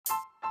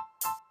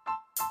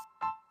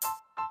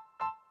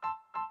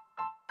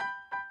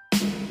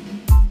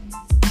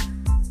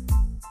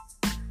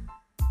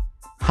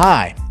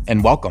Hi,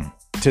 and welcome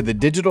to the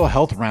Digital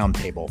Health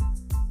Roundtable.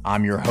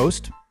 I'm your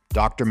host,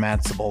 Dr.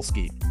 Matt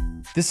Cebulski.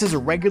 This is a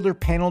regular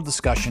panel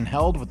discussion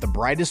held with the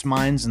brightest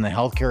minds in the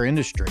healthcare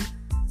industry.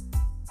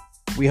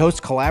 We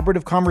host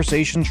collaborative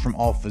conversations from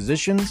all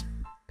physicians,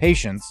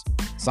 patients,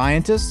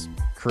 scientists,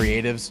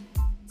 creatives,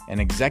 and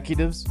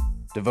executives,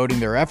 devoting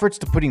their efforts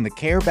to putting the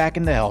care back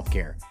into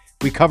healthcare.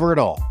 We cover it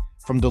all,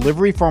 from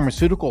delivery,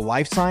 pharmaceutical,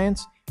 life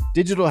science,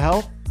 digital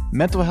health,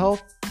 mental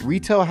health,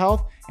 retail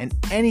health, and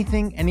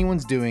anything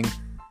anyone's doing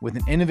with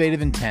an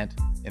innovative intent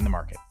in the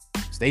market.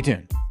 Stay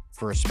tuned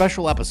for a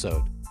special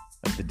episode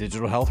of the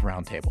Digital Health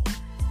Roundtable.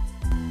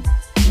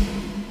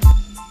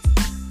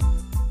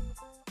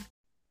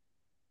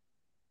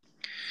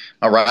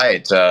 All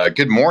right.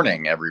 Good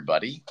morning,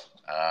 everybody.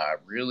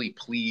 Really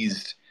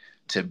pleased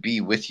to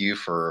be with you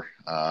for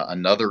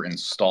another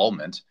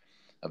installment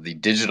of the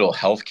Digital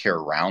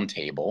Healthcare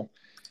Roundtable.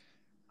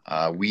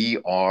 We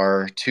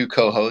are two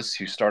co-hosts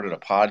who started a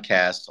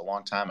podcast a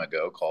long time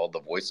ago called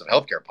the Voice of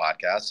Healthcare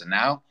Podcast, and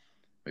now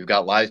we've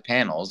got live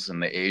panels in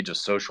the age of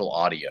social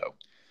audio.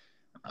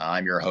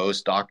 I'm your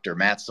host, Dr.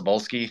 Matt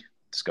Cebulski.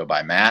 Let's go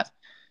by Matt.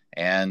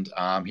 And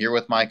I'm here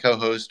with my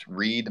co-host,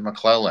 Reed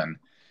McClellan,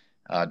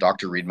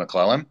 Dr. Reed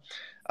McClellan.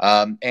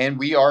 And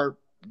we are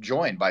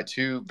joined by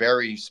two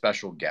very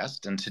special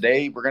guests. And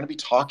today we're going to be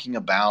talking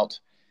about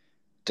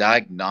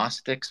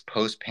diagnostics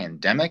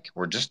post-pandemic,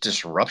 or just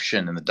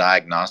disruption in the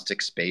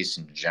diagnostic space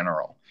in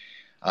general.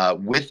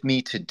 With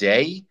me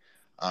today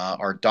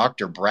are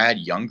Dr. Brad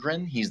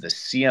Youngren. He's the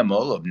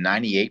CMO of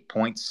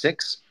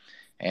 98point6,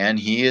 and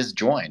he is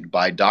joined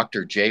by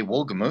Dr. Jay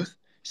Wohlgemuth,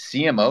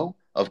 CMO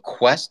of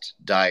Quest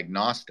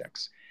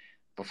Diagnostics.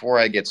 Before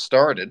I get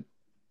started,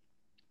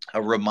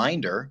 a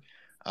reminder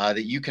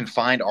that you can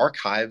find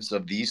archives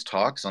of these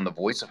talks on the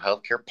Voice of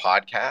Healthcare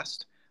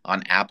podcast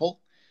on Apple.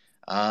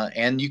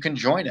 And you can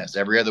join us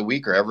every other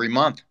week or every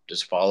month.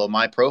 Just follow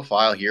my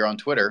profile here on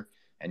Twitter,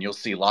 and you'll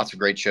see lots of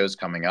great shows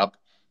coming up.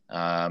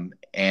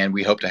 And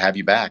we hope to have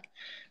you back.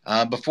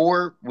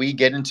 Before we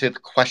get into the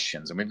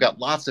questions, and we've got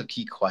lots of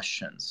key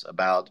questions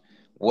about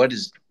what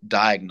does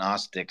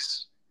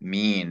diagnostics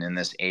mean in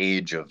this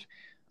age of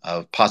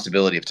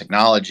possibility of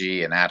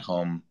technology and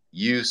at-home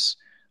use,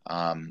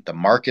 the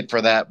market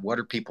for that, what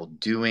are people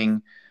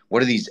doing,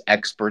 what are these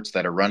experts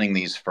that are running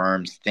these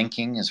firms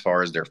thinking as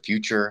far as their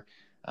future,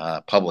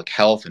 public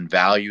health and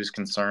value is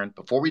concerned.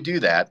 Before we do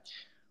that,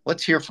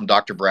 let's hear from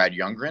Dr. Brad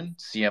Youngren,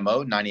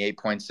 CMO,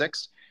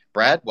 98point6.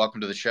 Brad, welcome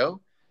to the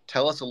show.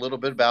 Tell us a little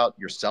bit about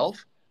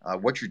yourself,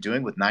 what you're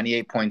doing with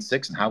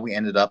 98point6, and how we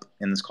ended up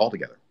in this call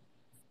together.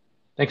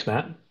 Thanks,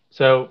 Matt.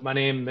 So my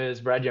name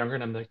is Brad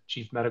Youngren. I'm the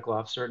Chief Medical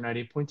Officer at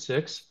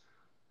 98point6.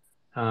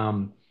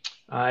 I'm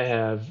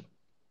an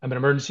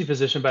emergency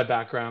physician by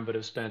background, but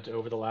have spent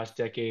over the last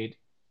decade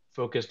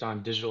focused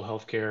on digital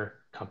healthcare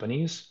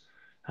companies.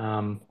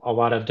 A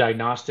lot of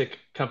diagnostic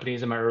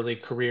companies in my early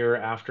career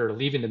after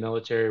leaving the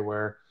military,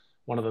 where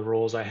one of the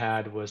roles I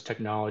had was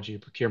technology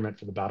procurement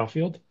for the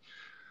battlefield.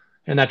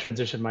 And that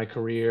transitioned my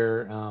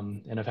career,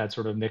 and I've had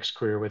sort of a mixed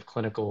career with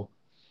clinical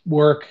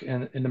work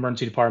in the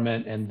emergency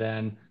department and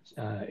then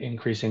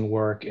increasing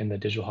work in the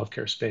digital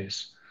healthcare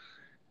space.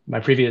 My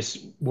previous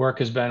work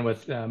has been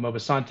with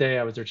Mobisante.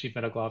 I was their chief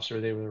medical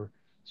officer. They were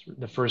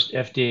the first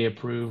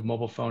FDA-approved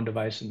mobile phone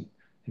device in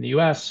the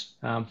U.S.,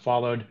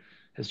 followed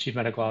as chief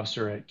medical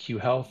officer at Q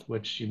Health,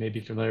 which you may be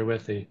familiar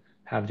with. They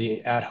have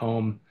the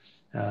at-home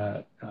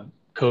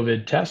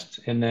COVID test.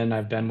 And then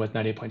I've been with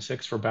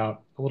 98point6 for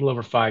about a little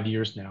over 5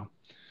 years now.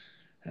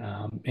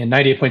 And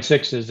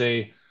 98point6 is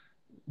a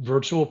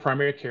virtual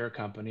primary care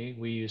company.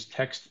 We use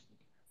text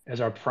as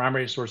our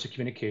primary source of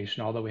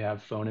communication, although we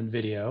have phone and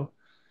video.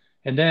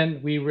 And then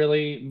we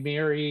really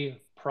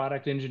marry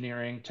product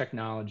engineering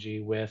technology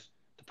with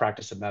the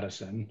practice of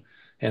medicine.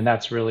 And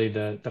that's really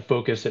the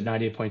focus at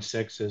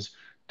 98point6 is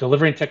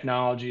delivering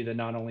technology that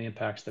not only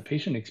impacts the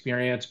patient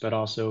experience, but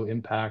also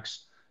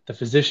impacts the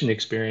physician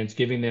experience,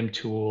 giving them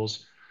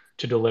tools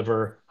to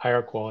deliver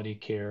higher quality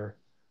care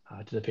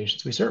to the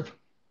patients we serve.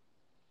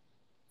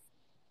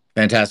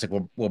 Fantastic.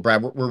 Well,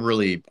 Brad, we're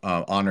really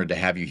honored to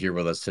have you here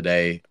with us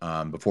today.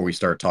 Before we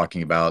start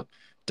talking about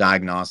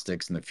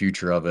diagnostics and the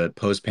future of it,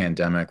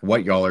 post-pandemic,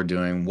 what y'all are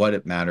doing, what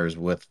it matters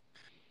with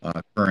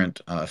current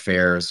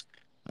affairs.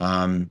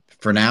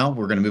 For now,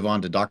 we're going to move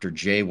on to Dr.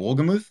 Jay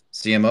Wohlgemuth,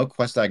 CMO,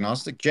 Quest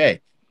Diagnostics.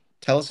 Jay,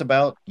 tell us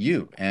about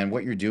you and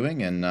what you're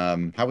doing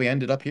and how we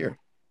ended up here.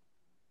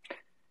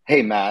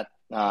 Hey, Matt.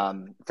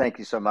 Thank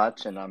you so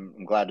much, and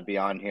I'm glad to be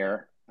on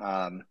here.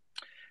 I'm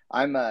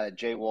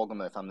Jay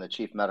Wohlgemuth. I'm the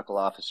Chief Medical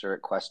Officer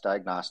at Quest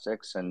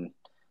Diagnostics, and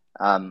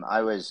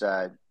I was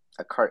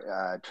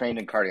trained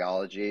in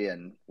cardiology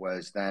and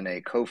was then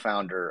a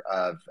co-founder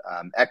of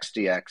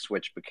XDX,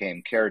 which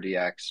became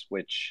CareDx,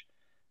 which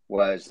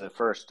was the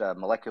first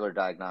molecular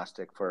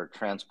diagnostic for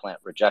transplant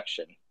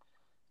rejection.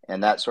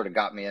 And that sort of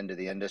got me into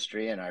the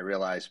industry, and I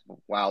realized,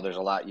 wow, there's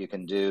a lot you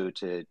can do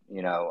to,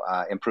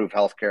 improve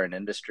healthcare and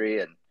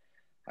industry. And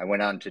I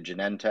went on to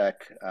Genentech,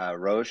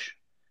 Roche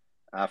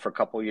for a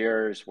couple of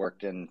years,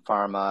 worked in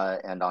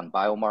pharma and on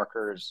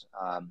biomarkers.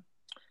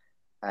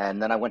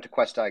 And then I went to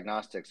Quest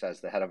Diagnostics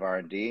as the head of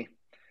R&D.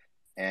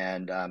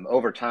 And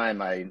over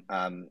time,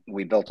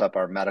 we built up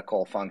our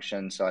medical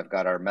function. So I've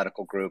got our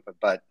medical group,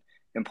 but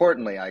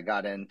importantly, I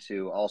got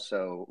into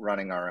also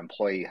running our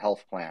employee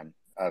health plan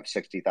of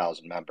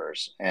 60,000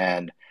 members,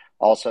 and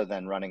also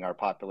then running our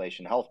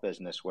population health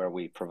business, where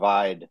we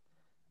provide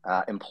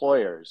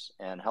employers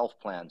and health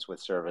plans with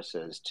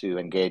services to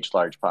engage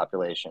large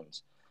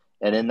populations.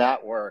 And in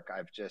that work,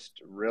 I've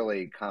just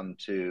really come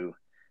to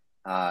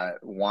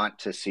want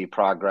to see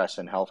progress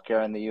in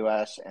healthcare in the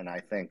U.S. And I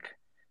think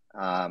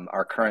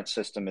our current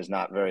system is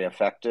not very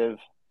effective.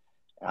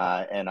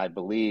 And I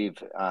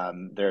believe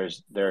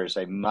there's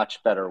a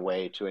much better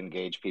way to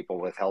engage people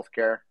with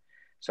healthcare.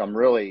 So I'm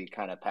really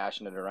kind of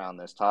passionate around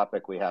this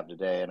topic we have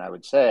today. And I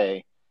would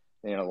say,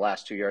 the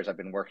last 2 years I've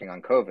been working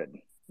on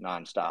COVID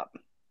nonstop,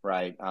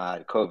 right?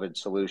 COVID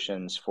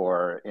solutions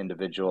for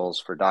individuals,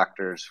 for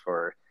doctors,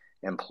 for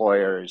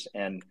employers.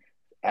 And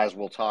as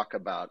we'll talk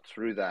about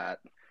through that,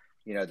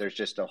 there's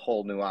just a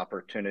whole new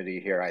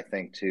opportunity here, I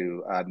think,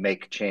 to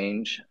make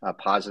change, a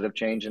positive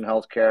change in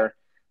healthcare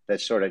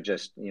that sort of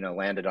just,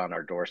 landed on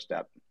our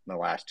doorstep in the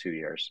last 2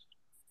 years.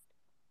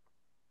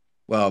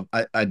 Well,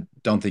 I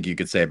don't think you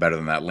could say it better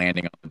than that.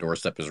 Landing on the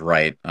doorstep is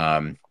right.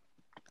 I'm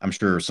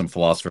sure some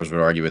philosophers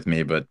would argue with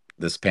me, but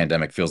this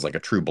pandemic feels like a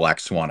true black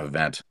swan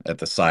event at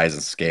the size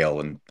and scale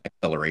and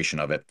acceleration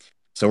of it.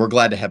 So we're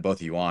glad to have both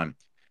of you on.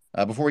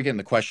 Before we get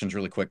into questions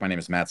really quick, my name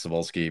is Matt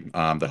Cebulski.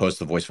 I'm the host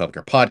of the Voice of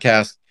Healthcare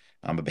podcast.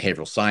 I'm a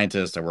behavioral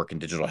scientist. I work in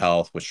digital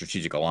health with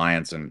Strategic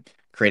Alliance and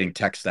creating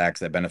tech stacks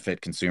that benefit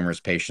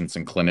consumers, patients,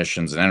 and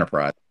clinicians and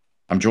enterprise.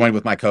 I'm joined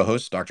with my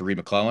co-host, Dr. Reed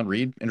McClellan.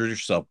 Reed, introduce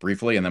yourself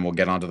briefly, and then we'll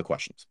get on to the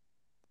questions.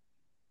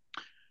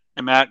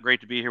 Hey, Matt,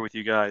 great to be here with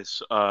you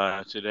guys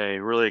today.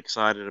 Really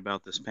excited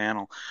about this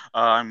panel.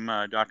 I'm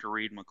Dr.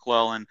 Reed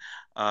McClellan.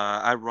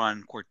 I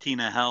run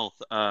Cortina Health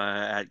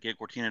at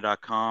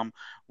getcortina.com.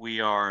 We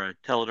are a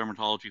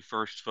teledermatology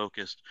first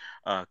focused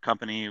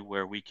company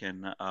where we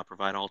can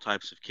provide all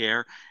types of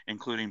care,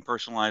 including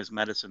personalized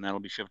medicine that'll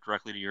be shipped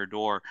directly to your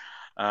door.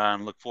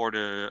 And look forward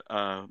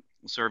to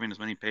serving as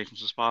many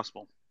patients as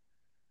possible.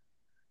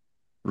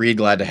 Reed,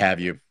 glad to have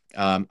you.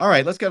 All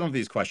right, let's get on to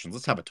these questions.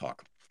 Let's have a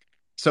talk.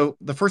 So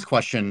the first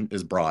question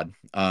is broad,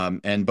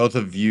 and both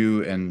of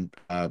you and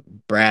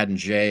Brad and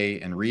Jay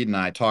and Reed and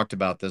I talked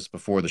about this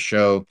before the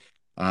show.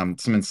 Some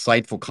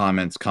insightful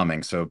comments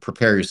coming, so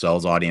prepare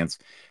yourselves, audience.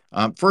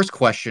 First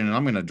question, and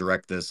I'm going to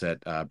direct this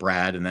at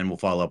Brad, and then we'll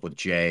follow up with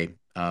Jay.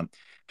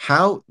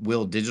 How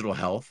will digital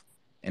health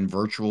and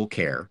virtual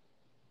care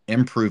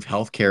improve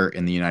healthcare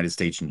in the United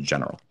States in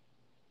general?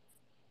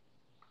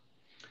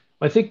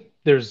 I think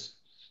there's,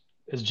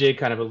 as Jay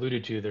kind of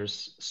alluded to,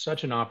 there's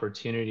such an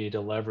opportunity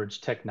to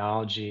leverage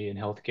technology in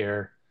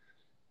healthcare.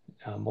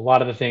 A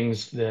lot of the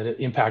things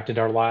that impacted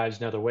our lives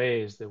in other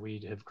ways that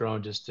we have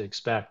grown just to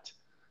expect: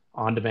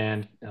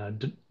 on-demand,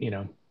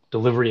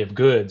 delivery of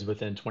goods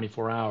within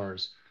 24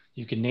 hours.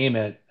 You can name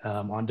it,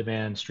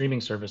 on-demand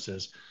streaming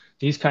services.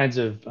 These kinds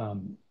of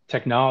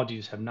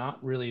technologies have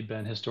not really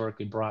been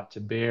historically brought to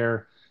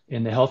bear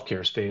in the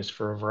healthcare space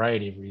for a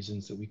variety of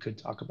reasons that we could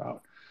talk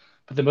about.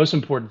 But the most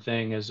important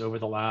thing is, over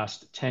the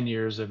last 10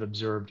 years, I've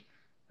observed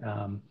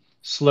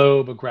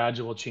slow but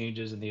gradual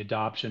changes in the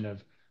adoption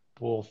of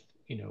both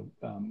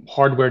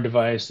hardware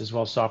device as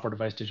well as software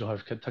device digital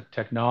health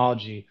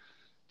technology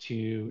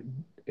to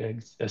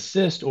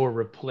assist or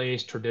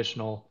replace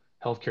traditional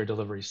healthcare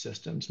delivery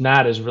systems. And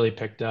that has really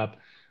picked up,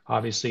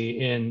 obviously,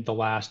 in the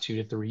last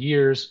 2 to 3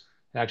 years.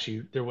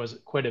 Actually, there was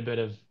quite a bit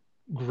of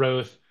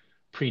growth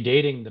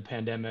predating the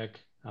pandemic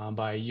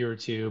by a year or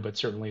two, but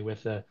certainly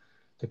with the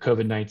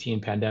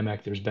COVID-19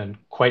 pandemic, there's been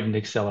quite an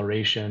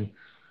acceleration,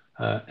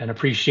 an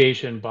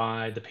appreciation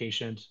by the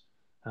patient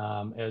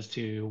as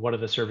to what are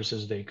the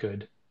services they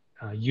could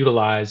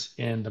utilize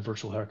in the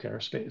virtual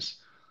healthcare space.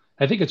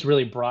 I think it's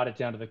really brought it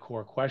down to the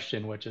core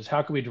question, which is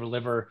how can we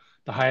deliver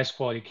the highest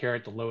quality care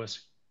at the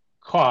lowest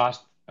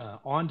cost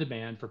on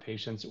demand for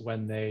patients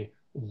when they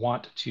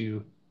want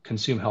to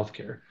consume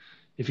healthcare.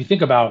 If you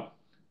think about,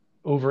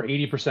 over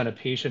 80% of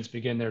patients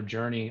begin their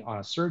journey on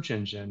a search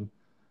engine.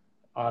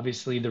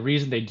 Obviously, the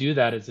reason they do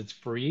that is it's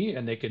free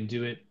and they can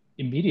do it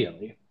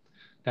immediately.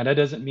 Now, that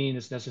doesn't mean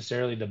it's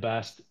necessarily the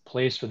best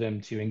place for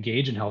them to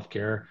engage in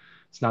healthcare.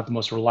 It's not the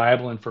most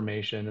reliable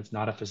information. It's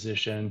not a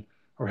physician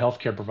or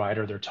healthcare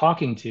provider they're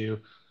talking to,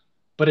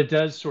 but it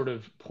does sort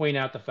of point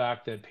out the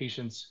fact that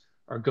patients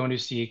are going to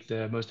seek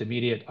the most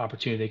immediate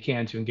opportunity they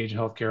can to engage in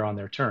healthcare on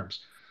their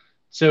terms.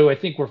 So I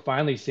think we're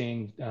finally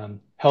seeing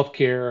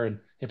healthcare, and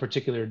in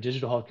particular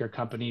digital healthcare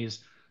companies,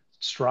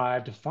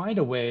 strive to find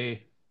a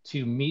way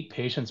to meet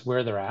patients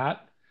where they're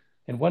at.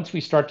 And once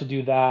we start to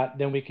do that,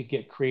 then we could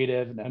get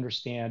creative and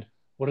understand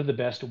what are the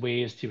best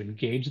ways to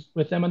engage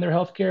with them in their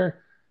healthcare,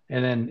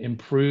 and then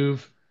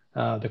improve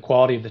the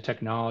quality of the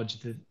technology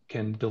that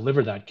can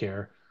deliver that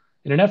care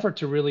in an effort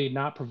to really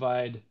not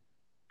provide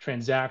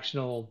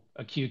transactional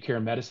acute care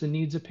medicine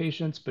needs of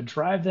patients, but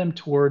drive them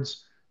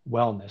towards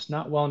wellness,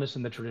 not wellness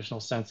in the traditional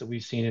sense that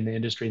we've seen in the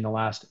industry in the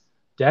last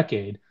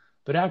decade,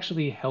 but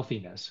actually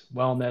healthiness,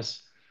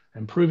 wellness,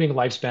 improving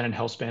lifespan and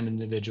health span in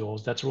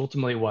individuals. That's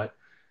ultimately what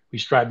we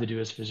strive to do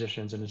as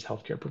physicians and as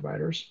healthcare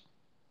providers.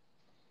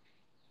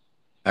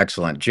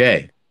 Excellent.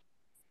 Jay.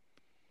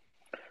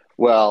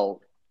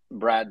 Well,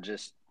 Brad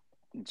just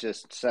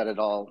said it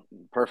all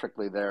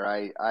perfectly there.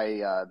 I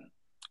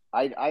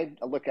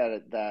look at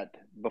it that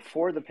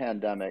before the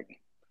pandemic,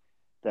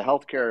 the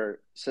healthcare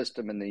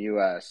system in the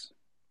U.S.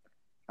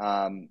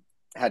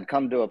 Had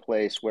come to a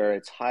place where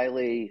it's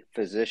highly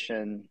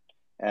physician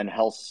and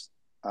health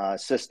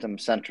system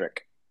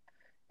centric,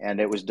 and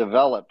it was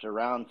developed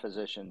around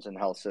physicians and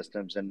health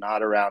systems and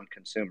not around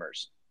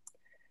consumers.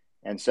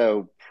 And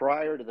so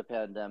prior to the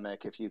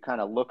pandemic, if you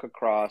kind of look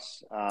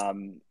across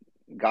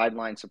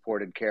guideline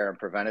supported care and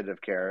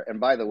preventative care, and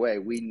by the way,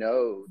 we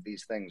know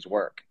these things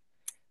work.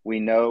 We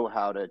know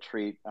how to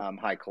treat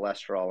high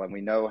cholesterol, and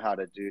we know how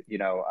to do,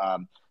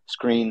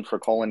 screen for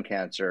colon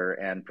cancer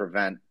and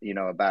prevent,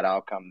 a bad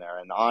outcome there,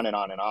 and on and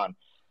on and on.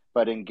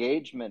 But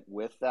engagement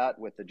with that,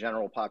 with the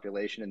general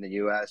population in the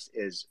U.S.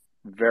 is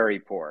very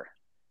poor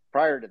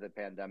prior to the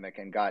pandemic,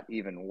 and got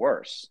even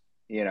worse,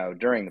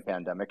 during the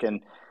pandemic.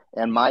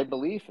 And my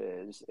belief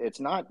is it's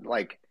not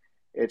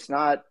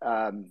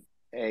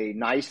a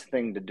nice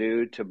thing to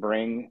do to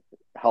bring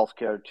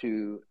healthcare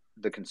to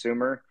the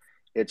consumer.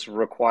 It's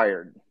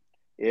required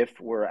if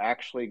we're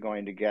actually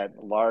going to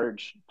get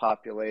large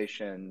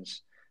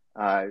populations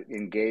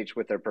engaged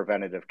with their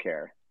preventative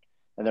care.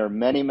 And there are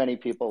many, many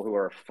people who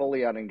are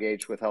fully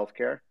unengaged with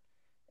healthcare.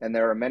 And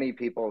there are many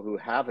people who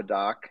have a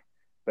doc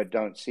but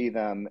don't see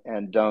them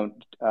and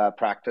don't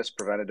practice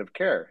preventative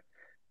care,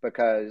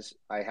 because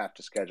I have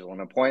to schedule an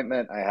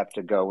appointment. I have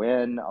to go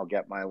in. I'll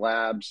get my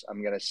labs.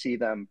 I'm going to see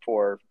them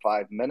for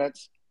 5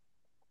 minutes.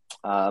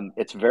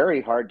 It's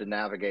very hard to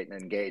navigate and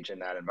engage in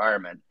that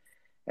environment.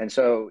 And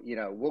so,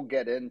 we'll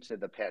get into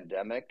the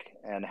pandemic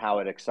and how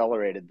it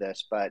accelerated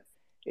this, but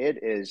it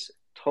is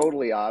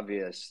totally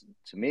obvious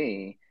to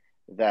me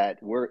that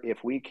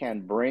if we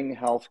can bring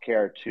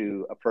healthcare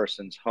to a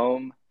person's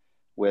home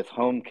with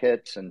home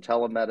kits and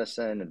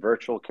telemedicine and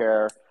virtual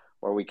care,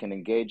 or we can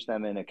engage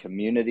them in a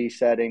community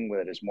setting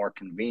where it is more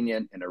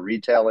convenient in a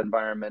retail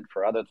environment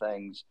for other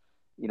things,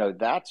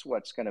 that's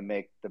what's going to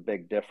make the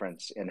big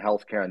difference in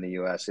healthcare in the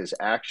U.S. is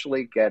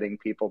actually getting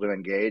people to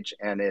engage.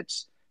 And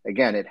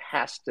it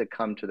has to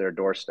come to their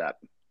doorstep.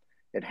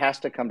 It has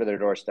to come to their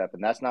doorstep.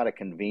 And that's not a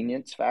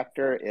convenience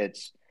factor.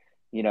 It's,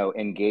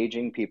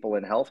 engaging people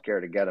in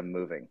healthcare to get them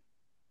moving.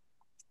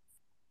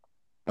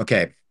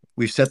 Okay.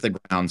 We've set the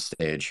ground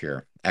stage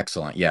here.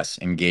 Excellent. Yes.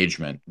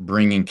 Engagement,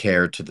 bringing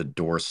care to the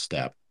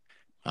doorstep,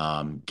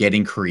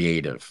 getting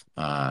creative.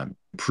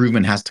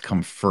 Improvement has to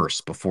come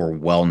first before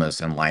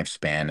wellness and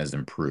lifespan is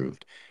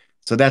improved.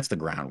 So that's the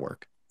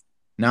groundwork.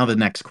 Now, the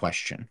next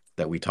question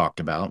that we talked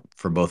about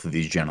for both of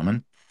these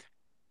gentlemen.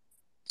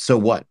 So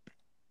what?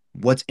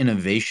 What's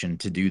innovation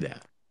to do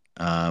that?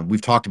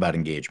 We've talked about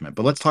engagement,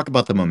 but let's talk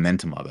about the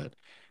momentum of it.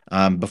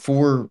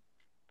 Before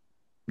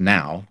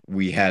now,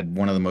 we had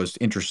one of the most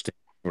interesting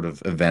sort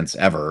of events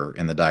ever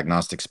in the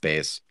diagnostic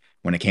space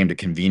when it came to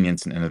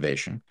convenience and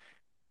innovation.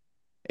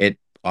 It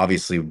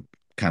obviously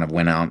kind of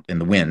went out in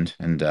the wind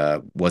and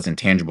was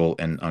intangible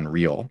and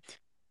unreal.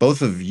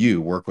 Both of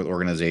you work with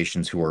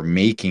organizations who are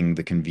making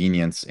the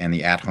convenience and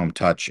the at-home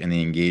touch and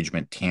the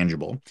engagement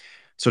tangible.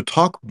 So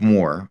talk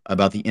more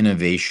about the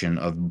innovation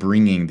of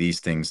bringing these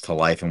things to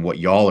life and what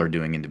y'all are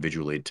doing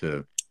individually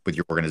with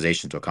your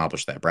organization to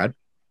accomplish that, Brad.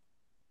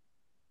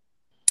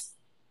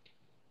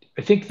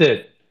 I think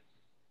that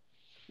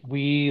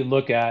we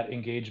look at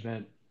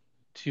engagement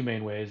two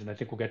main ways, and I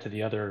think we'll get to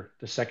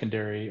the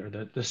secondary or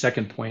the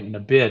second point in a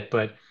bit,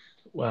 but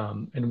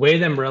and weigh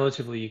them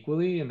relatively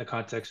equally in the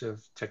context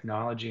of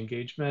technology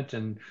engagement.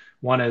 And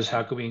one is,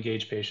 how can we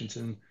engage patients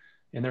in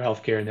their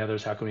healthcare, and the other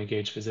is, how can we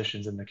engage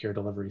physicians in the care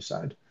delivery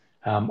side.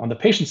 On the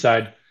patient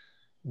side,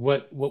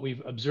 what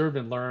we've observed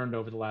and learned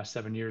over the last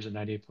 7 years at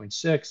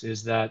 98.6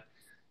 is that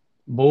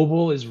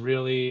mobile is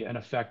really an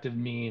effective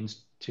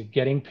means to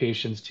getting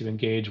patients to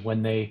engage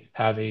when they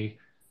have a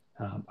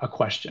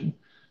question.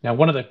 Now,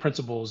 one of the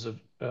principles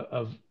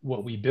of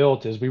what we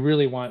built is we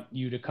really want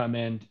you to come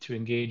in to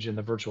engage in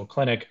the virtual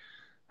clinic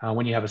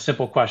when you have a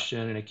simple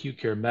question, an acute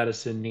care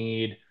medicine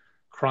need,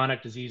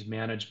 chronic disease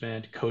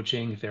management,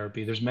 coaching,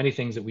 therapy. There's many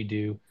things that we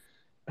do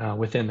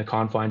within the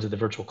confines of the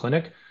virtual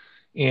clinic.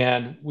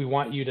 And we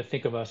want you to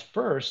think of us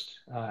first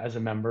as a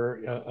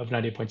member of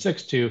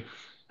 98.6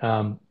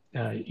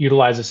 to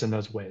utilize us in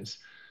those ways.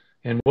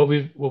 And what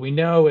we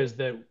know is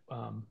that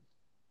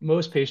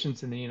most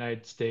patients in the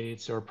United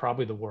States, or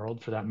probably the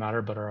world for that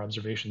matter, but our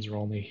observations are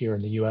only here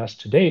in the US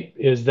to date,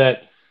 is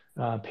that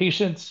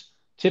patients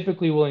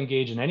typically will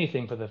engage in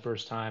anything for the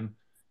first time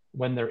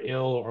when they're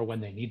ill or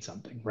when they need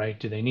something, right?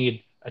 Do they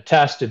need a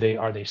test?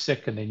 Are they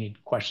sick and they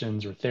need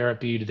questions or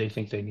therapy? Do they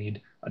think they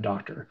need a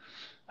doctor?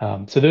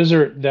 So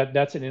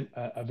that's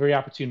a very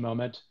opportune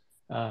moment.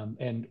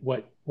 And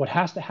what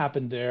has to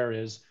happen there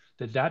is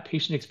that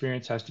patient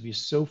experience has to be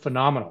so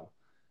phenomenal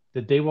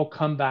that they will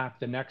come back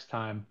the next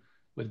time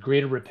with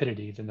greater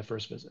rapidity than the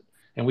first visit.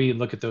 And we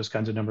look at those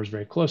kinds of numbers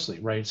very closely,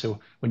 right? So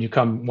when you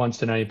come once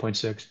to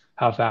 98.6,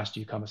 how fast do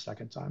you come a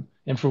second time?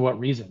 And for what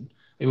reason?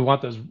 And we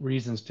want those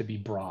reasons to be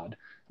broad.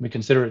 We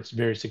consider it's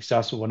very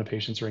successful when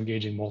patients are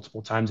engaging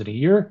multiple times in a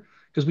year,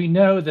 because we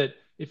know that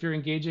if you're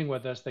engaging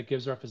with us, that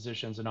gives our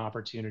physicians an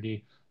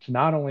opportunity to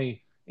not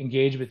only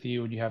engage with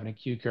you when you have an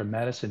acute care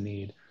medicine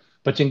need,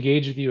 but to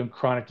engage with you in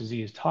chronic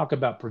disease. Talk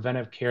about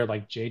preventive care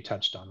like Jay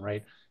touched on,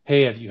 right?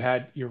 Hey, have you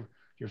had you're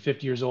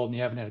 50 years old and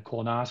you haven't had a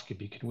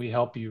colonoscopy? Can we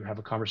help you have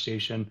a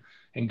conversation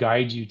and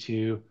guide you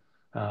to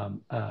a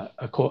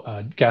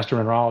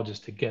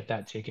gastroenterologist to get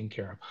that taken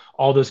care of?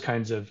 All those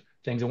kinds of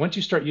things. And once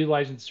you start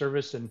utilizing the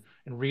service and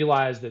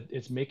realize that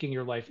it's making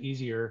your life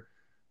easier,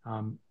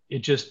 it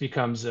just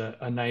becomes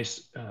a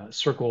nice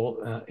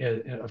circle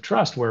of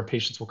trust where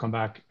patients will come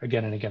back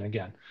again and again and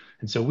again.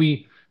 And so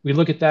we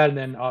look at that, and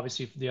then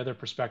obviously the other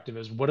perspective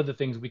is what are the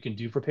things we can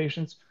do for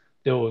patients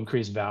that will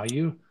increase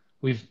value.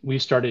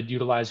 We've started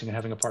utilizing and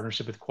having a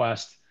partnership with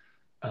Quest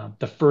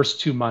the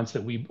first 2 months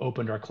that we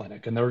opened our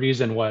clinic, and the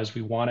reason was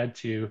we wanted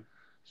to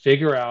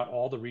figure out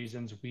all the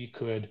reasons we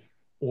could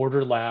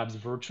order labs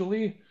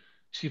virtually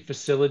to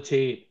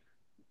facilitate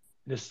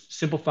this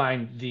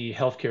simplifying the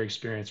healthcare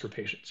experience for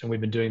patients. And we've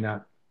been doing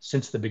that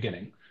since the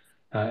beginning.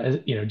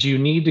 Do you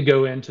need to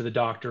go into the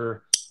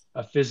doctor,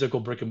 a physical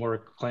brick and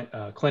mortar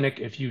clinic,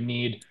 if you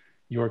need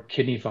your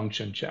kidney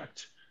function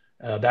checked?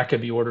 That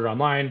could be ordered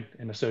online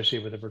and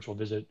associated with a virtual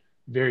visit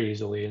very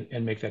easily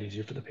and make that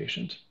easier for the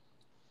patient.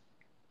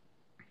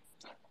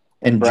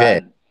 And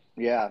Brad,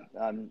 yeah,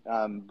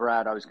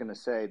 Brad, I was going to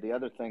say the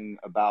other thing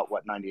about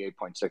what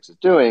 98.6 is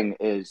doing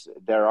is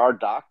there are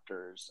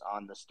doctors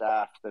on the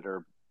staff that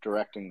are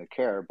directing the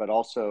care, but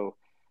also,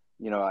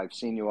 I've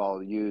seen you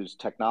all use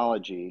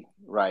technology,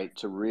 right,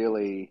 to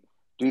really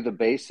do the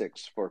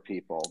basics for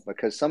people,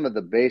 because some of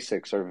the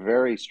basics are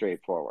very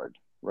straightforward,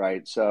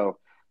 right? So,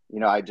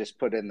 I just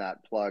put in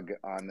that plug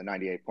on the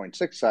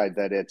 98.6 side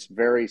that it's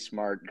very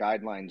smart,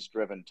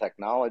 guidelines-driven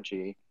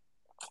technology.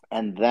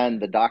 And then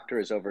the doctor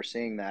is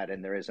overseeing that,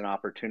 and there is an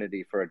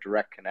opportunity for a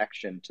direct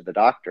connection to the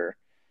doctor.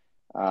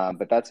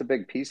 But that's a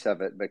big piece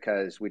of it,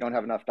 because we don't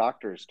have enough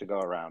doctors to go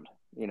around,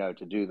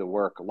 to do the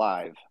work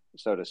live,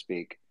 so to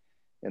speak,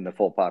 in the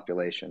full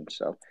population.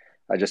 So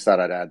I just thought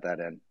I'd add that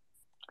in.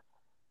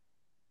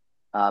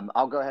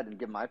 I'll go ahead and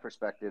give my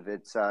perspective.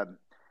 It's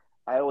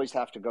I always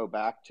have to go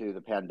back to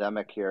the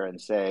pandemic here and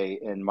say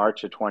in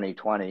March of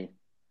 2020,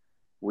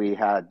 we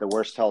had the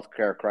worst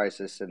healthcare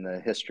crisis in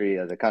the history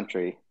of the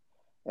country.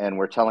 And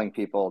we're telling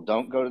people,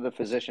 don't go to the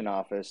physician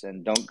office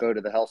and don't go to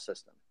the health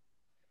system.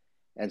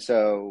 And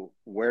so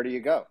where do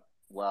you go?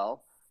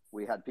 Well,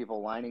 we had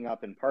people lining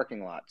up in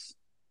parking lots,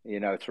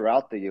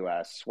 throughout the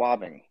US,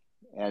 swabbing.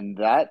 And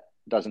that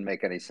doesn't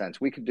make any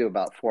sense. We could do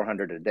about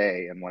 400 a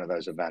day in one of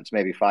those events,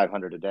 maybe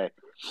 500 a day.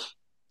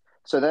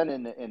 So then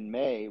in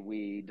May,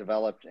 we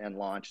developed and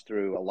launched,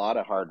 through a lot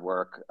of hard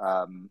work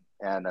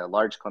and a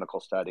large clinical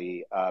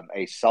study,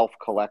 a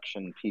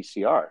self-collection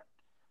PCR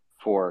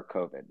for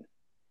COVID.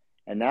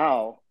 And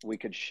now we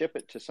could ship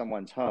it to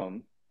someone's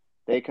home.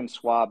 They can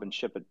swab and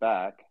ship it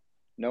back.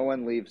 No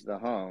one leaves the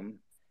home.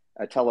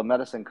 A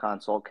telemedicine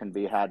consult can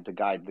be had to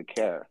guide the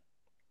care.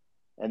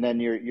 And then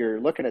you're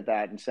looking at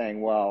that and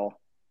saying, well,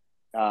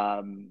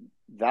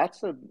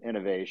 that's an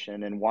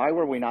innovation. And why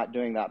were we not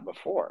doing that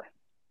before?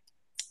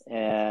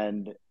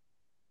 And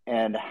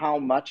how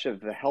much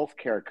of the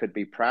healthcare could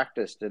be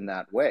practiced in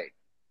that way?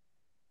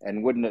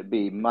 And wouldn't it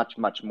be much,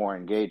 much more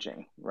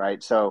engaging,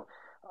 right? So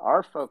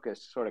our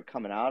focus sort of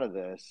coming out of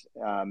this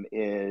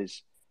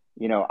is,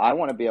 I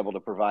want to be able to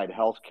provide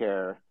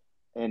healthcare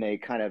in a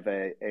kind of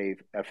a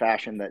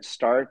fashion that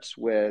starts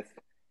with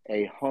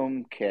a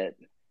home kit,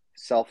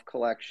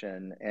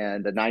 self-collection,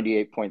 and a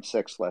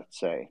 98.6, let's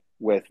say,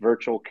 with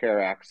virtual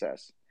care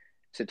access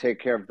to take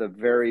care of the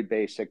very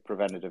basic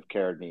preventative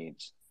care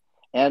needs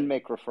and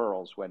make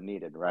referrals when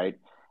needed, right?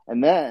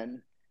 And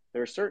then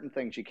there are certain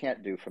things you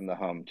can't do from the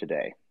home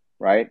today,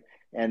 right?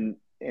 And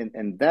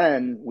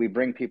then we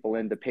bring people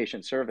into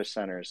patient service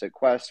centers at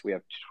Quest. We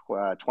have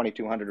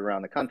 2,200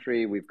 around the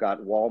country. We've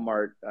got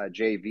Walmart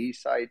JV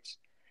sites.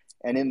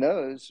 And in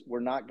those, we're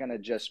not going to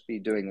just be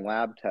doing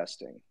lab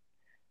testing.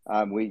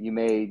 You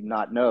may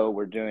not know,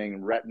 we're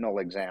doing retinal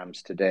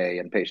exams today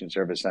in patient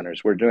service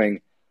centers. We're doing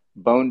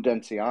bone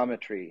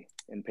densitometry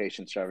in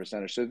patient service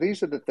centers. So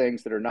these are the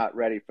things that are not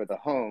ready for the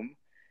home,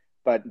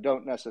 but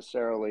don't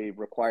necessarily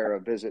require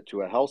a visit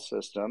to a health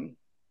system.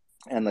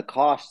 And the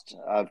cost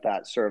of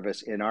that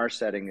service in our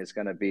setting is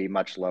going to be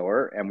much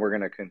lower, and we're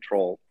going to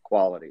control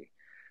quality.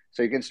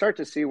 So you can start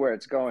to see where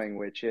it's going,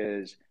 which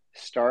is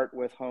start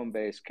with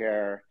home-based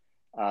care,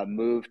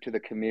 move to the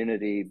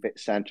community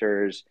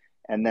centers,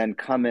 and then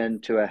come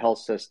into a health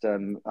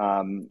system,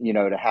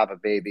 to have a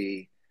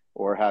baby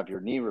or have your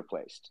knee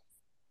replaced.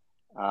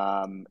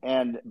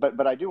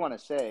 But I do want to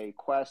say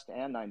Quest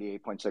and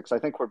 98.6, I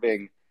think we're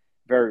being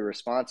very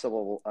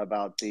responsible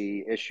about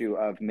the issue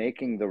of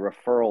making the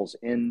referrals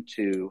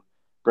into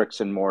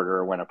bricks and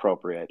mortar when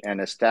appropriate and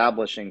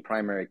establishing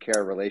primary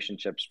care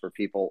relationships for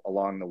people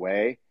along the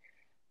way.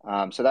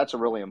 So that's a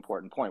really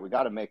important point. We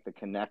got to make the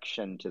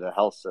connection to the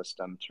health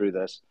system through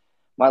this.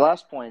 My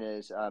last point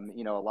is, a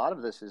lot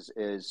of this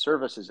is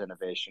services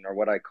innovation, or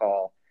what I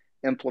call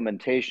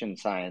implementation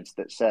science,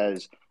 that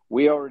says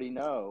we already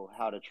know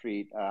how to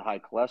treat high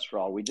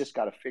cholesterol. We just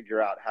got to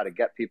figure out how to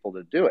get people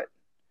to do it.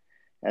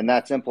 And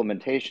that's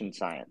implementation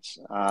science.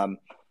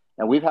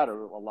 And we've had a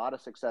lot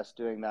of success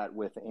doing that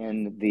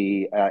within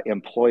the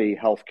employee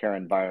healthcare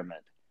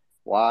environment.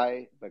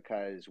 Why?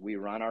 Because we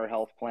run our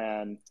health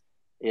plan.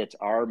 It's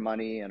our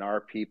money and our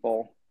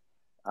people.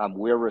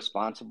 We're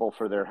responsible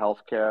for their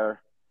healthcare.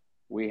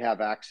 We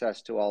have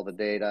access to all the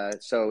data.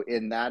 So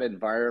in that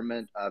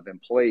environment of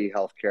employee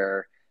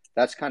healthcare,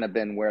 that's kind of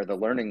been where the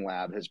Learning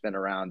Lab has been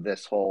around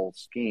this whole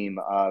scheme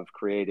of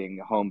creating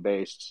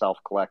home-based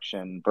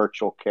self-collection,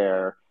 virtual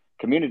care,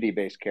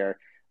 community-based care.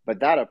 But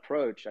that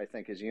approach, I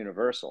think, is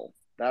universal.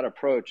 That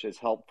approach is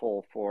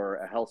helpful for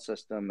a health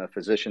system, a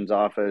physician's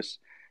office,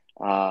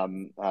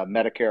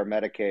 Medicare,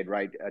 Medicaid,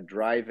 right?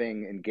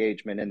 Driving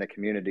engagement in the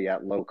community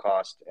at low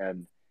cost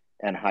and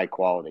high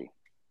quality.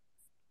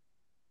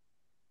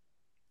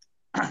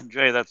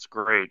 Jay, that's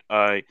great.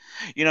 I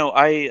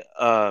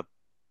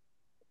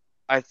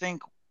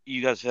think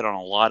you guys hit on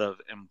a lot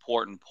of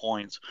important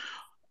points.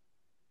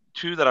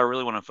 Two that I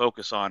really want to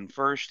focus on.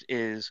 First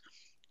is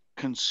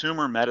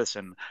consumer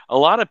medicine. A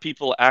lot of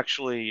people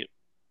actually,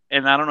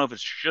 and I don't know if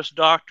it's just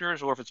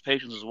doctors or if it's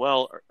patients as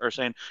well, are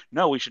saying,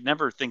 no, we should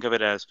never think of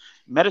it as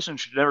medicine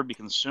should never be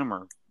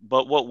consumer.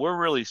 But what we're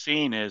really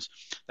seeing is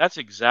that's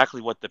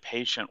exactly what the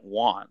patient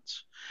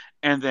wants.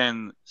 And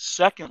then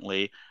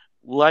secondly,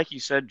 like you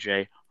said,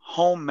 Jay,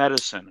 home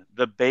medicine,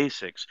 the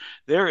basics.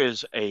 There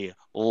is a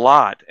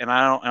lot, and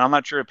I'm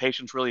not sure if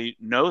patients really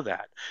know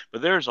that,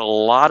 but there's a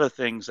lot of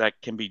things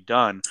that can be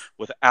done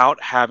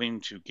without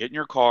having to get in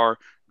your car,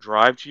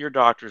 drive to your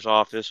doctor's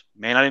office,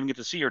 may not even get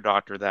to see your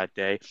doctor that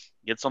day,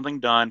 get something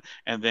done,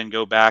 and then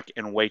go back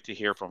and wait to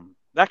hear from them.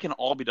 That can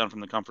all be done from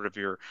the comfort of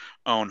your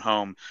own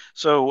home.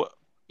 So,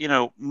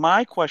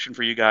 my question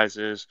for you guys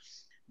is,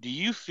 do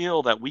you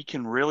feel that we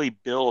can really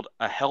build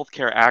a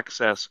healthcare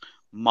access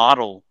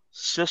model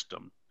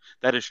system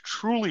that is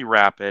truly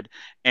rapid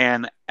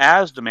and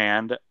as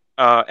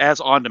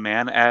on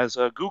demand as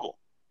Google?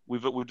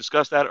 We've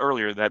discussed that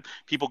earlier, that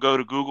people go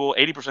to Google,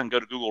 80% go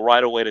to Google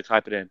right away to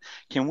type it in.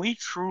 Can we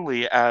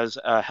truly, as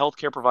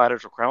healthcare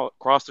providers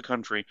across the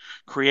country,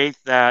 create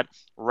that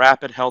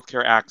rapid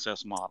healthcare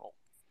access model?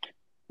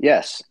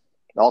 Yes.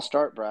 I'll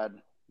start,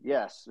 Brad.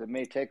 Yes, it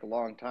may take a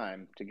long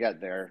time to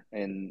get there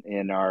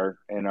in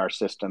our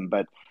system,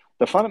 but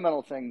the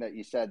fundamental thing that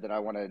you said that I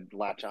want to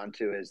latch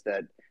onto is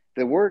that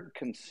the word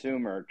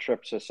consumer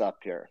trips us up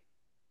here.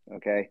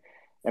 Okay.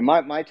 And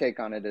my take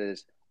on it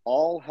is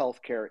all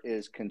healthcare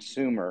is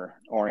consumer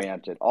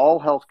oriented.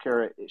 All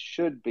healthcare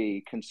should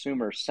be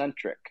consumer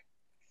centric,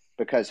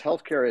 because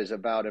healthcare is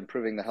about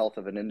improving the health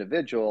of an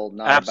individual,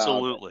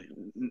 Absolutely.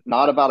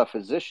 not about a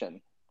physician.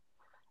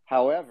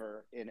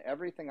 However, in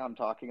everything I'm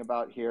talking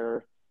about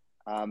here,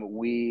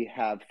 we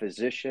have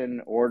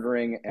physician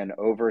ordering and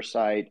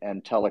oversight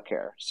and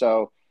telecare.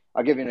 So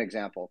I'll give you an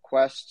example.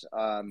 Quest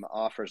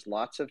offers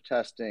lots of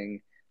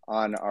testing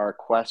on our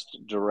Quest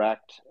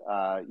Direct,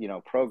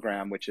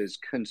 program, which is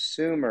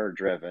consumer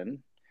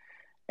driven.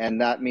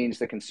 And that means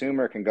the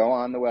consumer can go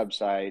on the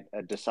website,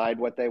 decide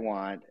what they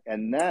want,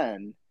 and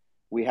then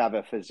we have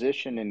a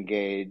physician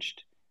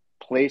engaged,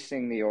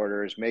 placing the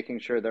orders, making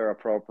sure they're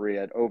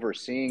appropriate,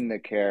 overseeing the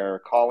care,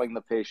 calling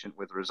the patient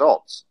with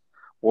results,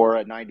 or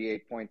a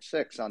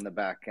 98.6 on the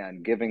back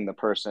end, giving the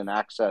person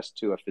access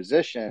to a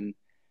physician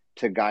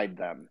to guide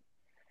them.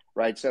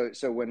 Right. So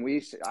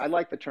I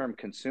like the term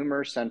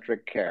consumer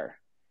centric care.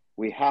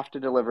 We have to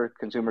deliver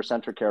consumer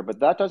centric care, but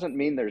that doesn't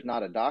mean there's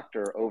not a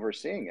doctor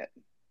overseeing it.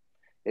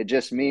 It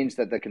just means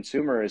that the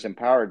consumer is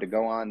empowered to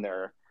go on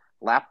their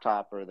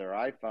laptop or their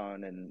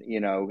iPhone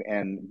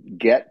and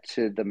get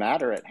to the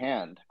matter at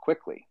hand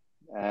quickly.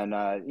 And,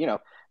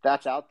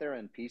 that's out there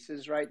in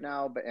pieces right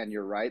now. And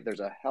you're right,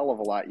 there's a hell of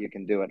a lot you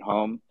can do at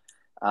home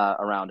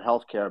around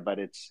healthcare, but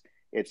it's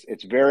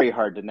very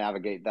hard to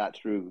navigate that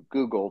through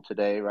Google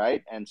today,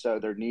 right? And so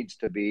there needs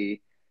to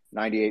be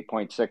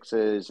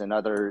 98.6s and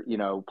other,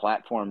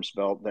 platforms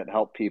built that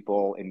help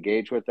people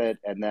engage with it.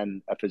 And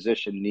then a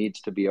physician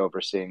needs to be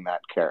overseeing that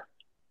care.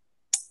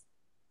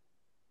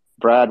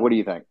 Brad, what do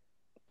you think?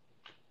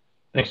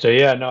 Thanks, Jay.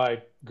 Yeah, no,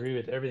 I agree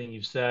with everything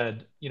you've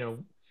said.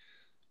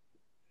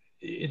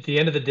 At the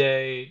end of the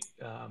day,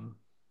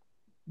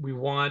 we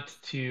want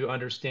to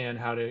understand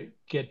how to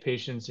get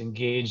patients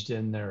engaged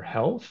in their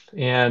health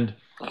and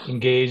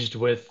engaged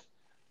with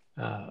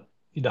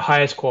the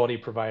highest quality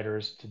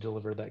providers to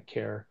deliver that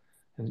care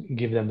and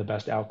give them the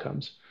best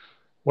outcomes.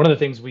 One of the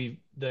things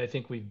that I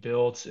think we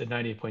built at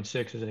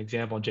 98.6 as an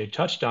example, and Jay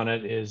touched on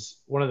it, is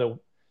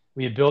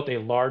we have built a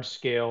large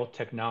scale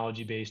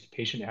technology based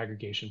patient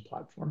aggregation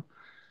platform.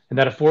 And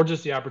that affords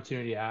us the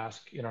opportunity to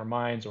ask in our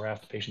minds or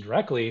ask the patient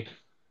directly,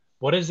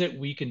 what is it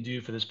we can do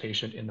for this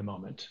patient in the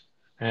moment?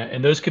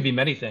 And those could be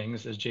many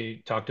things, as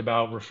Jay talked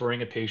about,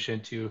 referring a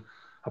patient to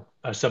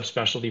a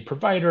subspecialty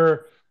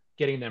provider,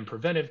 getting them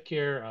preventive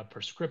care, a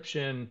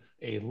prescription,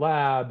 a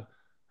lab.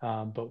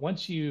 But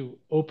once you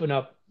open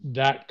up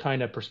that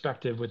kind of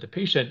perspective with the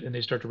patient and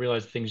they start to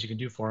realize the things you can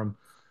do for them,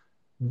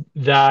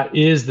 that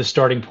is the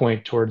starting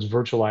point towards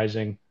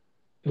virtualizing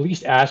at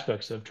least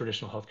aspects of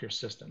traditional healthcare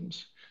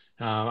systems.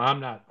 I'm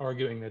not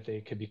arguing that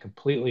they could be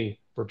completely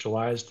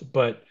virtualized,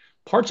 but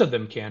parts of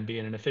them can be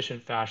in an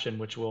efficient fashion,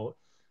 which will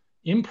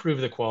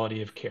improve the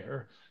quality of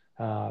care,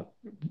 uh,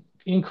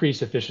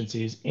 increase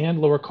efficiencies, and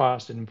lower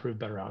costs and improve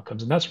better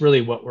outcomes. And that's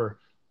really what we're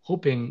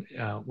hoping,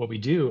 what we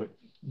do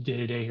day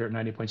to day here at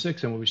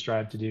 90.6 and what we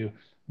strive to do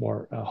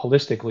more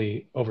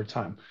holistically over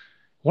time.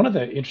 One of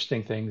the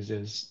interesting things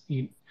is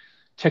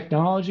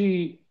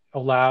technology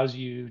allows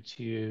you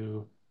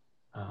to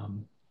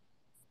um,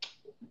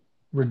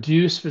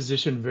 reduce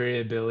physician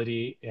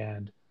variability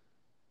and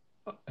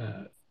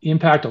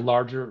impact a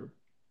larger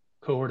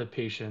cohort of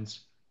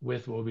patients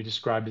with what we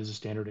described as a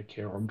standard of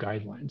care or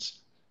guidelines.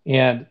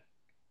 And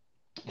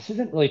this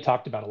isn't really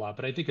talked about a lot,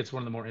 but I think it's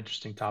one of the more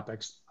interesting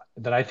topics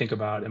that I think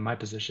about in my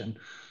position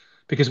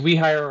because we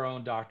hire our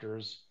own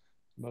doctors.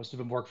 Most of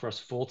them work for us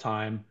full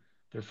time.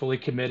 They're fully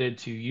committed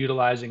to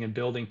utilizing and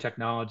building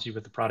technology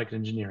with the product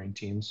engineering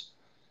teams.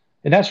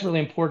 And that's really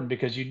important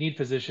because you need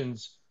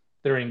physicians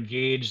that are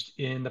engaged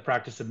in the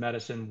practice of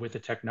medicine with the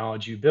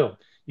technology you build.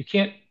 You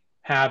can't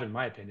have, in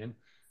my opinion,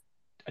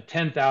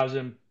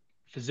 10,000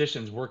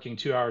 physicians working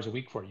 2 hours a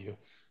week for you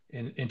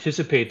and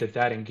anticipate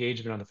that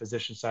engagement on the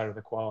physician side of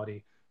the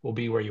quality will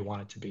be where you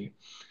want it to be,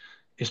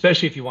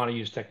 especially if you want to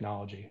use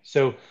technology.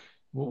 So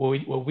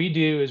what we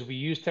do is we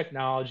use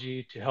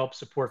technology to help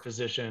support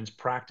physicians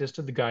practice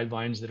to the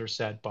guidelines that are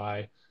set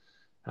by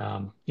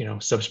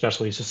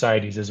subspecialty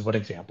societies as one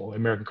example,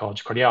 American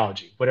College of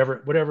Cardiology,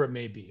 whatever it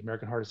may be,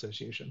 American Heart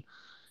Association.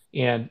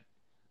 And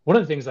one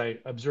of the things I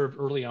observed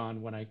early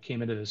on when I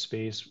came into this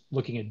space,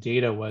 looking at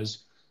data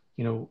was,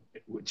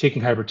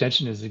 taking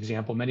hypertension as an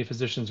example, many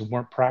physicians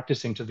weren't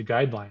practicing to the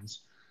guidelines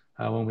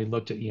when we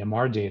looked at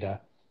EMR data.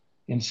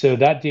 And so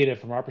that data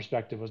from our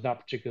perspective was not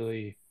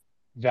particularly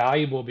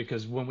valuable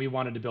because when we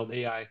wanted to build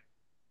AI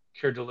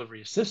care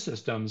delivery assist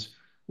systems,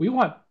 we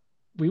want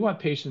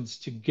patients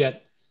to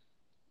get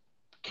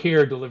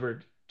care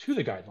delivered to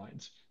the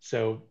guidelines.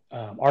 So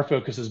our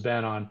focus has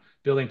been on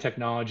building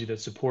technology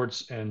that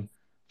supports and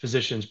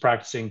physicians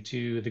practicing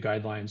to the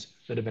guidelines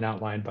that have been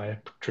outlined by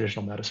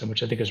traditional medicine,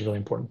 which I think is a really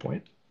important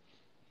point.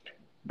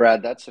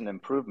 Brad, that's an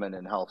improvement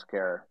in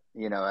healthcare,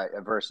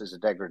 versus a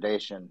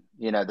degradation.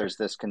 There's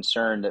this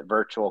concern that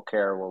virtual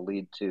care will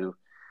lead to,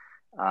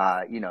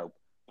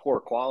 poor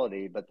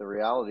quality. But the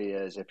reality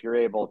is, if you're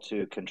able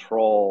to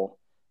control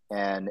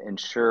and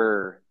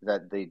ensure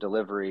that the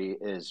delivery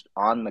is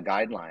on the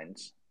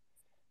guidelines,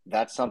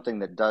 that's something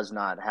that does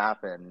not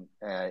happen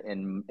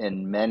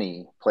in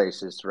many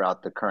places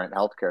throughout the current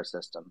healthcare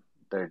system.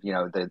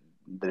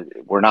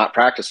 We're not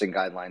practicing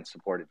guideline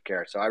supported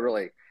care. So I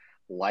really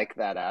like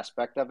that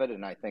aspect of it,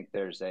 and I think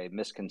there's a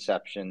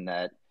misconception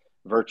that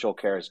virtual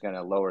care is going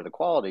to lower the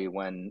quality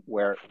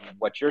where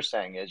what you're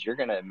saying is you're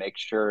going to make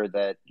sure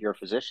that your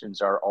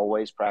physicians are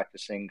always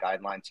practicing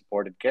guideline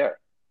supported care.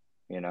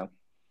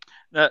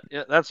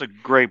 That's a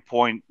great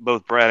point,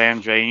 both Brad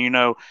and Jay.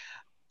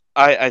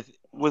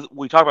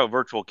 We talk about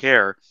virtual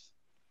care.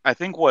 I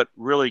think what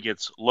really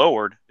gets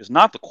lowered is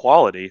not the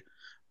quality,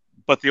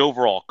 but the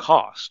overall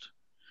cost.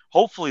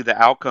 Hopefully, the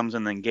outcomes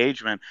and the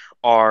engagement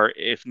are,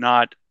 if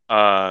not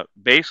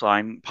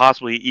baseline,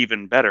 possibly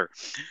even better.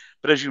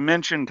 But as you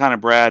mentioned, kind of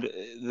Brad,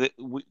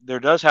 there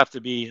does have to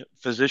be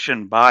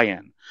physician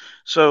buy-in.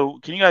 So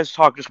can you guys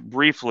talk just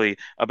briefly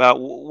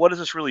about what does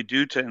this really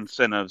do to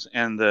incentives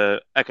and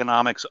the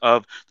economics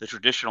of the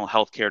traditional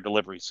healthcare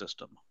delivery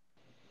system?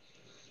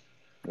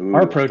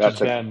 Our approach has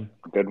been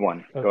a good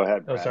one. Go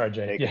ahead, Brad. Sorry,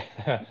 Jay.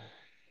 Yeah.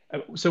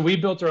 So we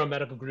built our own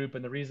medical group,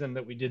 and the reason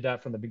that we did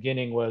that from the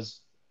beginning was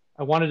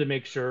I wanted to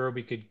make sure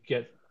we could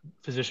get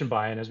physician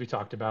buy-in, as we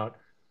talked about.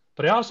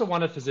 But I also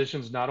wanted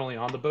physicians not only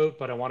on the boat,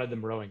 but I wanted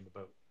them rowing the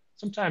boat.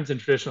 Sometimes in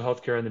traditional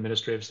healthcare and the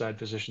administrative side,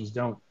 physicians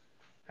don't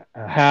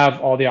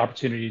have all the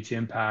opportunity to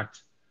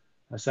impact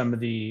some of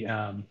the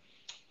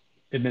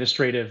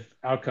administrative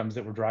outcomes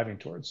that we're driving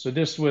towards. So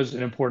this was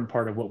an important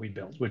part of what we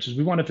built, which is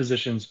we wanted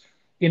physicians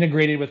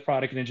integrated with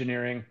product and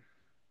engineering,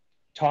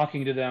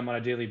 talking to them on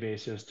a daily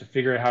basis to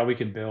figure out how we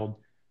can build,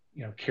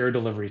 care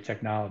delivery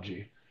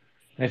technology.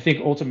 And I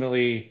think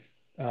ultimately,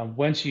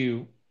 once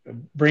you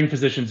bring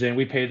physicians in,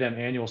 we pay them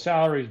annual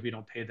salaries. We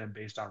don't pay them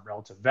based on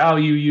relative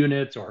value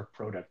units or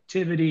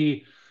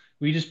productivity.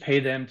 We just pay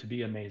them to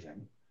be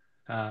amazing.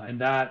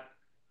 And that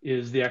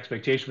is the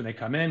expectation when they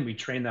come in. We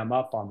train them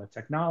up on the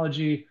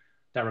technology.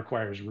 That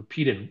requires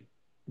recurrent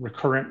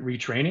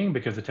retraining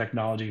because the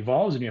technology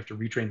evolves and you have to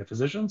retrain the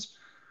physicians.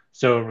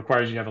 So it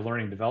requires you to have a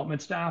learning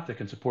development staff that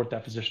can support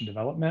that physician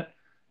development.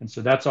 And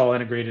so that's all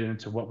integrated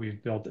into what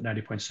we've built at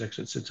 90.6.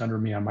 It sits under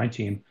me on my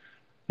team.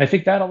 And I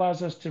think that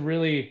allows us to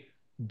really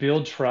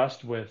build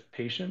trust with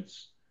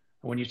patients.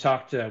 When you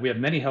we have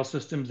many health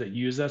systems that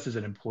use us as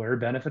an employer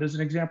benefit, as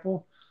an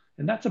example.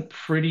 And that's a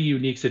pretty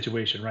unique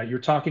situation, right? You're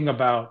talking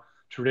about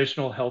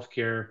traditional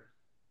healthcare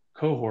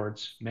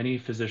cohorts, many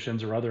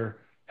physicians or other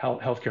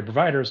healthcare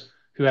providers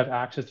who have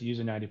access to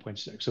using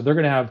 90.6. So they're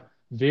going to have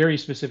very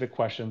specific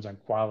questions on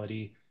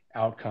quality,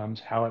 outcomes,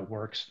 how it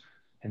works.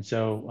 And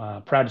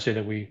so proud to say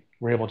that we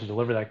were able to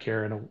deliver that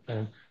care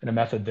in a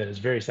method that is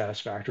very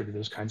satisfactory to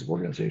those kinds of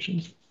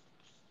organizations.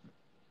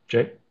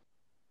 Jay?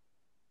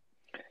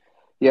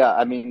 Yeah,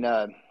 I mean,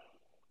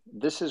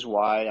 this is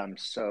why I'm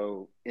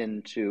so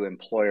into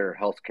employer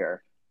healthcare,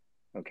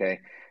 okay?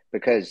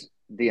 Because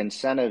the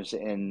incentives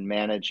in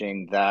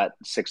managing that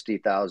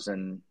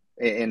 60,000,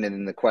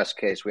 in the Quest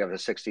case, we have a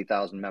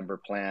 60,000 member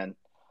plan.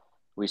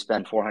 We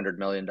spend $400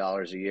 million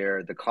a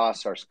year. The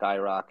costs are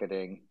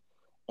skyrocketing.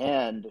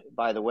 And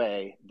by the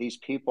way, these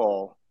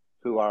people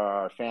who are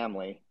our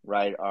family,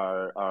 right,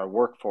 our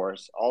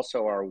workforce,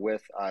 also are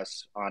with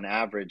us on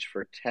average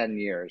for 10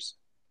 years.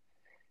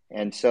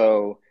 And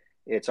so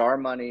it's our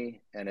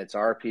money and it's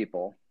our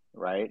people,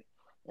 right?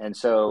 And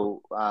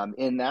so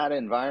in that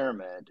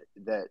environment,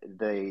 that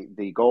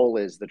the goal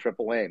is the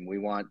triple aim. We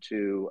want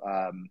to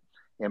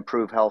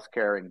improve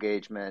healthcare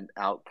engagement,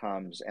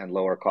 outcomes, and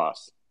lower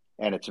costs.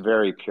 And it's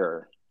very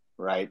pure,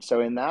 right? So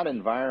in that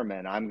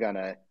environment,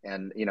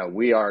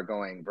 we are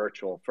going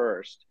virtual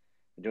first,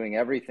 doing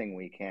everything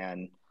we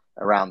can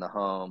around the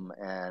home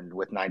and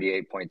with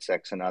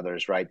 98.6 and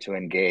others, right, to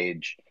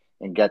engage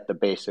and get the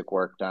basic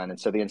work done. And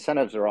so the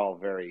incentives are all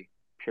very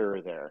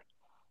pure there.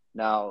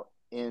 Now,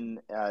 in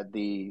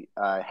the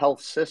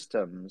health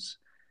systems,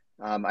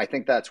 I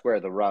think that's where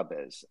the rub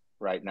is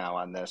right now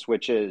on this,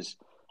 which is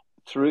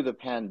through the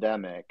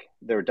pandemic,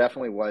 there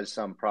definitely was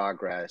some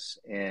progress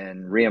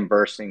in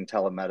reimbursing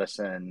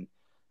telemedicine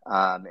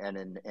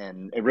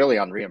and really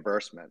on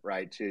reimbursement,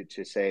 right?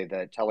 To say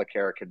that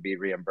telecare could be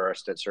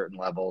reimbursed at certain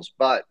levels,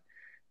 but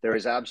there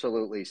is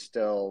absolutely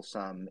still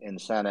some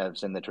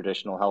incentives in the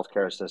traditional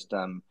healthcare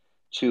system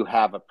to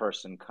have a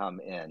person come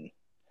in,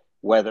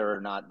 whether or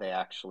not they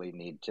actually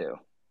need to,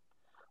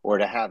 or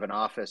to have an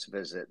office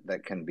visit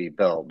that can be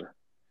billed,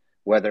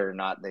 whether or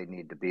not they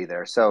need to be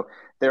there. So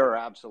there are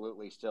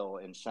absolutely still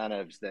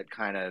incentives that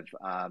kind of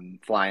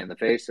fly in the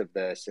face of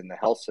this in the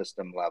health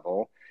system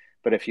level.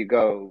 But if you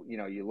go,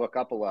 you look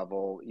up a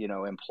level,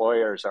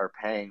 employers are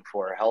paying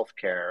for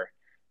healthcare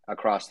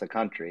across the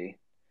country,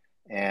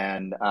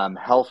 and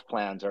health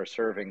plans are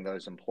serving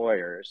those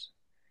employers.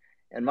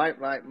 And my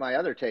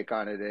other take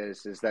on it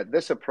is that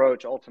this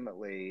approach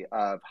ultimately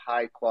of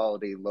high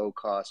quality, low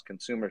cost,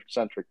 consumer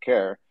centric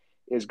care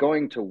is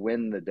going to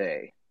win the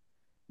day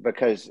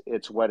because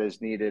it's what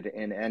is needed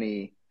in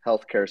any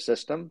healthcare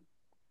system.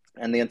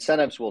 And the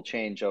incentives will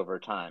change over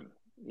time,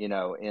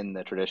 in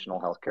the traditional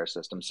healthcare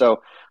system.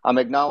 So I'm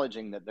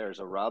acknowledging that there's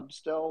a rub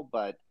still,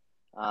 but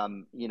at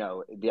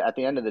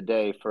the end of the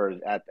day,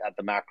 at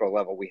the macro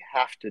level, we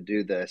have to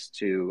do this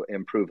to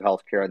improve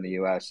healthcare in the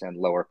U.S. and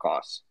lower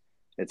costs.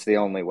 It's the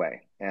only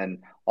way.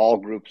 And all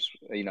groups,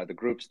 the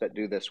groups that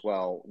do this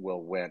well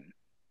will win.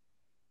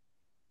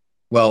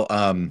 Well,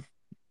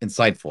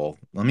 insightful.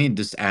 Let me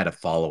just add a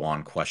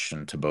follow-on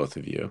question to both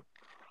of you.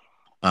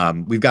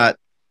 We've got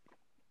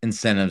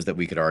incentives that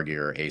we could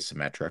argue are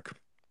asymmetric.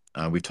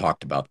 We've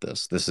talked about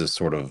this. This is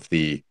sort of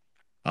the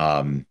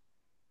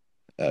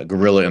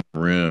gorilla in the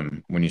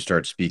room when you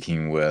start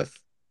speaking with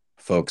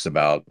folks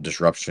about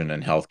disruption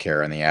in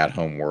healthcare in the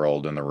at-home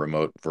world and the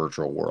remote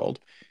virtual world.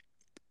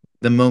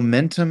 The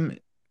momentum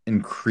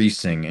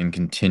increasing and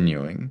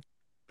continuing,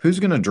 who's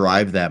going to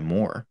drive that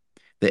more?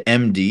 The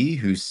MD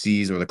who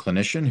sees, or the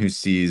clinician who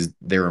sees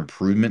their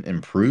improvement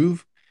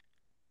improve,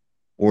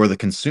 or the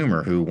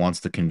consumer who wants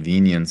the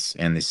convenience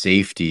and the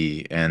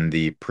safety and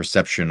the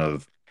perception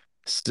of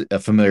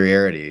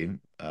familiarity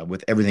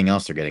with everything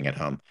else they're getting at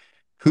home?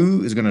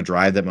 Who is going to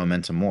drive that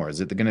momentum more?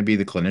 Is it going to be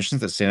the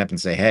clinicians that stand up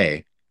and say,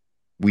 hey,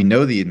 we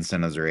know the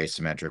incentives are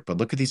asymmetric, but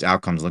look at these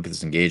outcomes, look at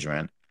this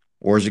engagement?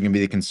 Or is it going to be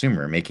the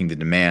consumer making the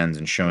demands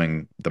and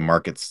showing the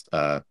markets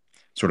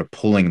sort of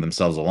pulling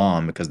themselves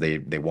along because they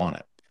want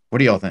it? What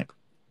do y'all think?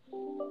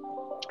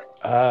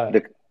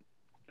 Go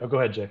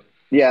ahead, Jay.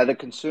 Yeah, the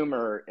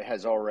consumer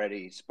has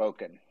already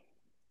spoken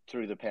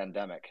through the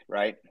pandemic,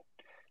 right?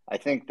 I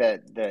think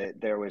that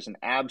there was an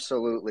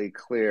absolutely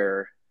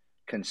clear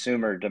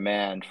consumer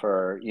demand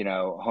for,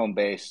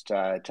 home-based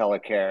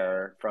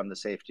telecare from the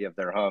safety of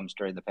their homes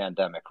during the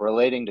pandemic,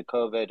 relating to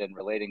COVID and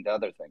relating to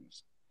other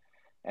things.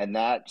 And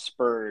that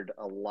spurred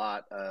a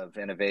lot of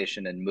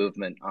innovation and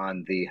movement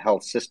on the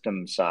health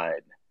system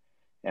side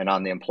and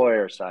on the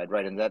employer side,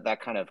 right? And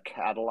that kind of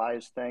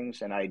catalyzed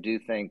things. And I do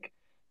think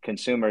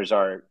consumers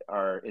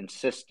are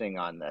insisting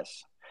on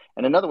this.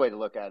 And another way to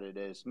look at it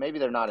is maybe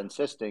they're not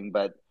insisting,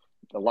 but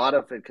a lot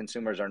of the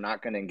consumers are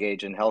not going to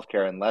engage in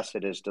healthcare unless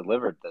it is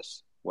delivered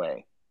this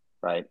way,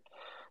 right?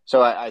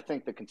 So I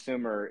think the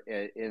consumer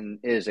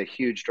is a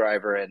huge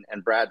driver.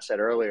 And Brad said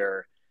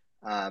earlier,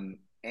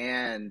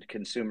 and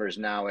consumers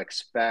now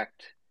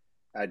expect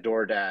a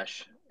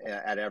DoorDash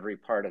at every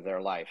part of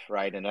their life,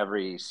 right? In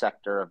every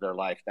sector of their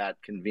life, that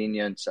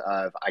convenience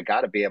of, I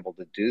got to be able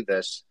to do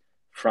this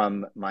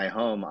from my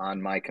home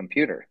on my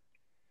computer.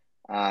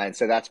 And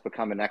so that's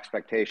become an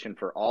expectation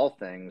for all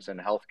things, and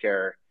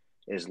healthcare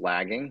is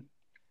lagging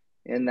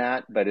in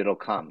that, but it'll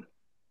come.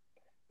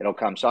 It'll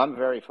come. So I'm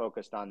very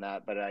focused on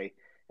that.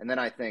 And then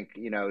I think,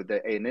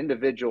 an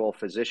individual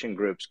physician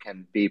groups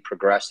can be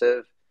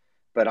progressive,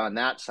 but on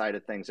that side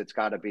of things, it's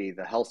got to be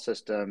the health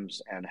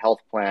systems and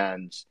health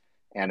plans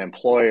and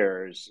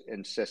employers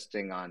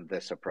insisting on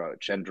this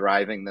approach and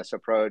driving this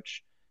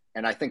approach.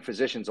 And I think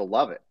physicians will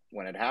love it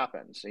when it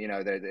happens.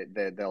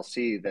 They'll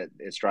see that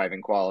it's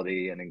driving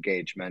quality and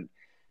engagement,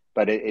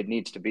 but it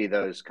needs to be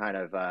those kind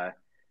of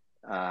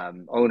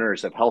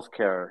owners of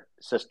healthcare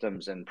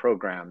systems and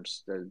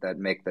programs that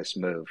make this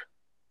move.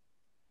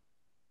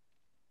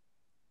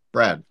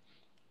 Brad.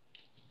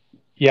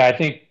 Yeah, I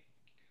think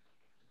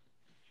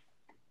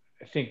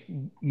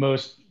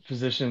most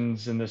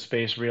physicians in this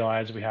space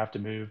realize we have to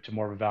move to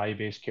more of a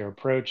value-based care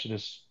approach.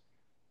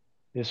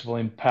 This will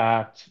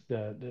impact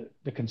the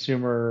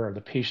consumer or the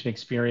patient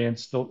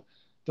experience. They'll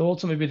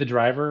ultimately be the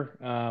driver.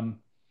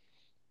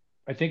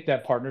 I think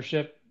that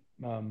partnership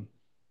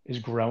is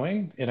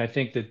growing, and I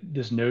think that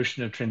this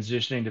notion of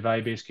transitioning to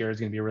value-based care is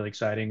going to be really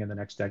exciting in the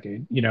next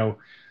decade.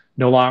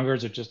 No longer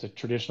is it just a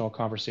traditional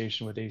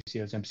conversation with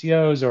ACOs,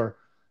 MCOs, or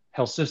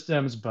health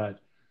systems, but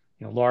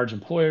large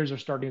employers are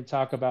starting to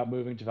talk about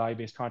moving to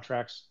value-based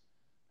contracts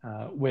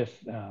with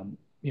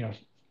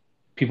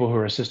people who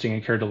are assisting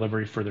in care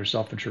delivery for their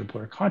self-insured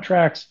employer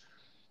contracts.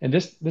 And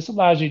this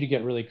allows you to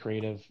get really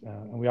creative.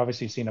 And we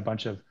obviously seen a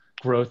bunch of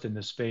growth in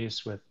this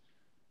space with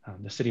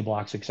the city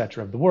blocks, et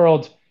cetera, of the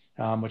world,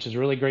 which is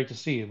really great to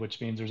see, which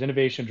means there's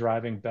innovation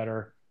driving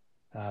better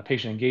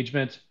patient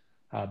engagement,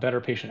 better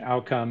patient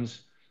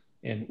outcomes.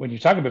 And when you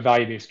talk about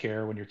value-based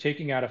care, when you're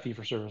taking out a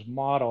fee-for-service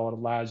model, it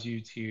allows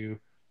you to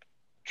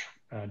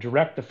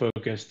direct the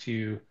focus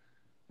to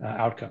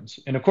outcomes.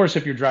 And of course,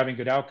 if you're driving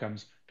good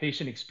outcomes,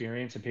 patient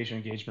experience and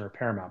patient engagement are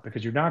paramount,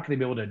 because you're not going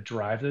to be able to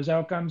drive those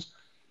outcomes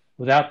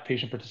without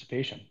patient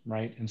participation,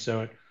 right? And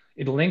so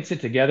it links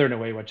it together in a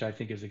way which I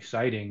think is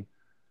exciting.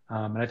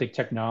 And I think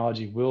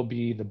technology will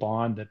be the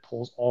bond that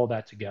pulls all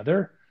that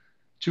together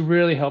to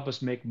really help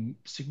us make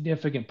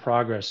significant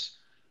progress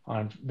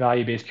on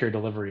value-based care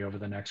delivery over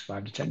the next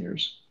 5 to 10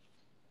 years.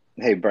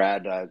 Hey,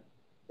 Brad,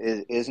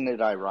 isn't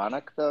it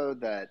ironic, though,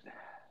 that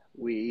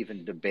we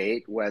even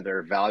debate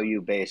whether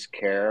value-based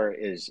care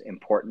is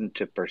important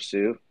to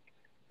pursue?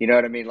 You know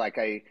what I mean? Like,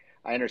 I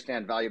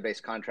understand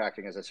value-based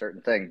contracting is a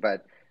certain thing,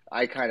 but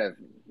I kind of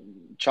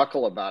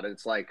chuckle about it.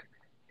 It's like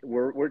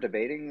we're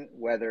debating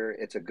whether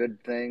it's a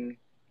good thing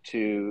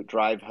to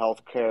drive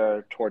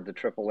healthcare toward the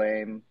triple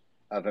aim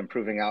of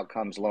improving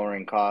outcomes,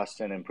 lowering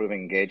costs, and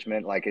improving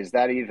engagement. Like, is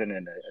that even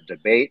a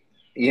debate?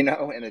 And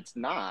it's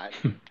not.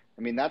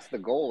 I mean, that's the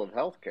goal of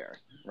healthcare,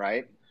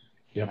 right?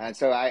 Yep. And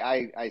so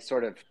I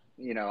sort of,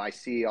 I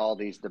see all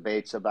these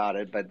debates about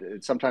it, but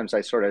sometimes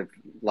I sort of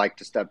like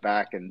to step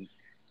back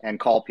and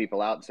call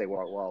people out and say,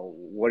 well,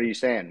 what are you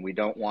saying? We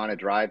don't want to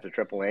drive the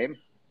triple aim?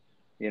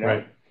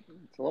 Right.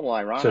 It's a little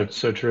ironic.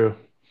 So true.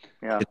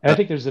 Yeah. And I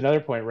think there's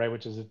another point, right,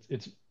 which is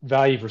it's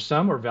value for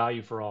some or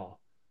value for all.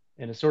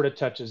 And it sort of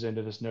touches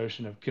into this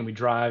notion of, can we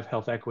drive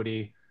health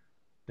equity?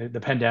 The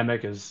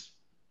pandemic has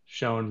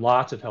shown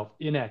lots of health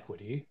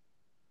inequity,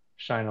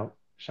 shine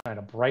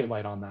a bright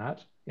light on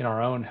that in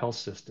our own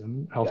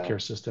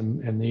healthcare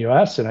system in the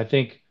US. And I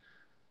think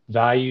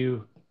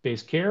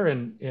value-based care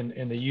and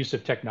the use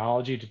of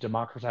technology to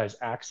democratize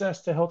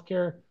access to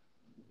healthcare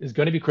is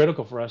going to be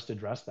critical for us to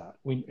address that.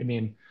 We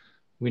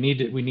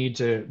need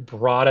to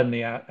broaden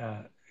the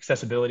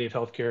accessibility of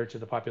healthcare to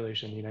the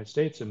population in the United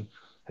States. And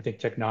I think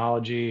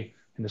technology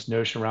and this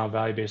notion around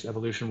value-based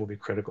evolution will be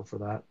critical for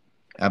that.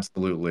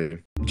 Absolutely.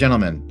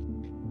 Gentlemen,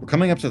 we're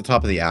coming up to the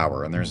top of the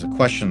hour, and there's a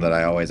question that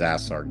I always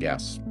ask our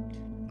guests.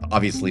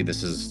 Obviously,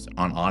 this is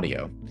on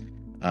audio,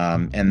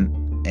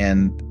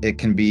 and it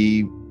can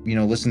be,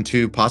 listened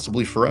to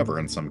possibly forever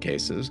in some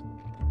cases.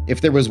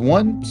 If there was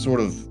one sort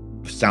of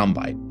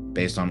soundbite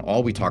based on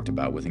all we talked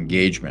about with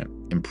engagement,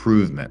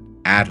 improvement,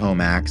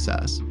 at-home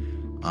access,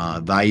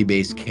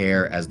 value-based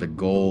care as the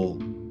goal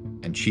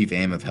and chief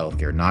aim of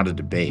healthcare, not a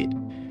debate,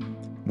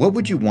 what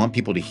would you want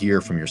people to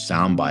hear from your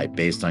soundbite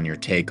based on your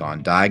take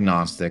on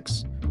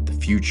diagnostics, the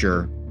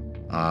future,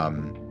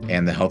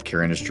 and the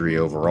healthcare industry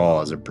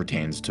overall as it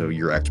pertains to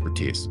your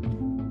expertise?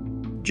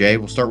 Jay,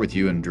 we'll start with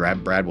you, and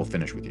Brad will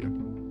finish with you.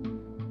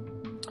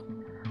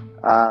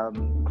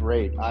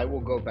 Great. I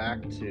will go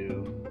back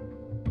to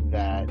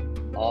that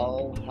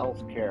all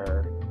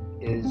healthcare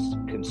is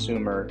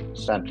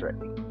consumer-centric,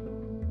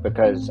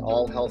 because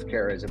all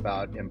healthcare is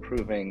about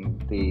improving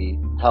the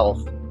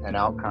health and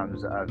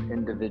outcomes of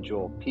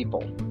individual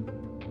people,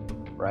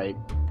 right?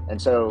 And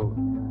so,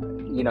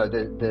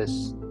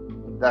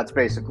 that's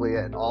basically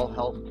it. All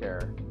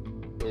healthcare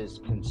is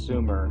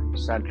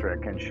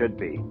consumer-centric and should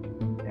be,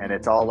 and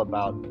it's all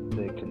about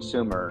the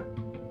consumer.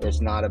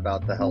 It's not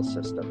about the health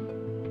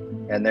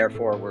system, and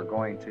therefore we're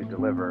going to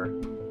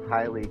deliver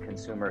highly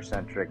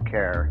consumer-centric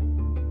care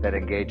that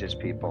engages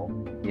people,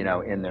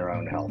 in their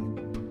own health.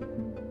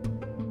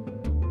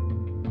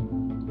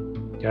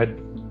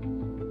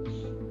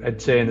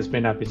 I'd say, and this may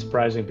not be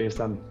surprising based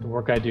on the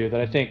work I do, that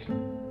I think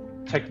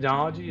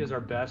technology is our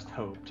best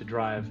hope to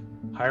drive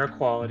higher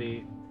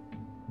quality,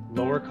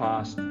 lower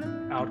cost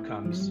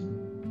outcomes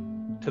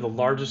to the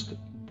largest,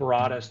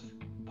 broadest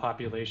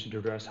population to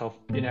address health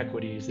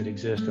inequities that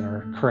exist in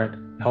our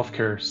current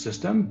healthcare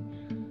system.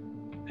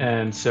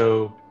 And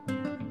so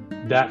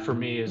that for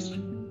me is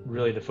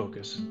really the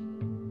focus.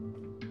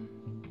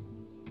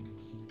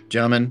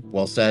 Gentlemen,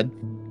 well said.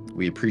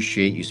 We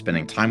appreciate you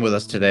spending time with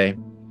us today.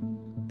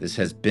 This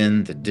has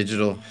been the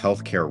Digital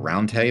Healthcare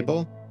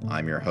Roundtable.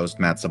 I'm your host,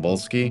 Matt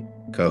Cebulski,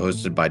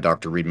 co-hosted by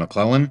Dr. Reed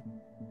McClellan.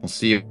 We'll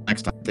see you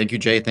next time. Thank you,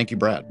 Jay. Thank you,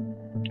 Brad.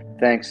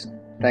 Thanks,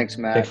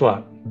 Matt. Thanks a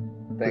lot.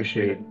 Thanks,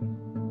 Appreciate Reed.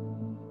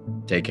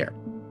 it. Take care.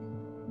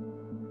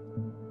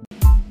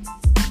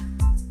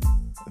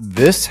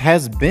 This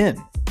has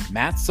been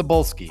Matt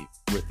Cebulski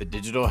with the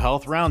Digital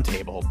Health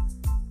Roundtable.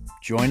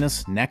 Join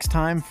us next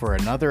time for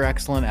another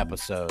excellent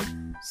episode.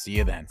 See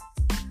you then.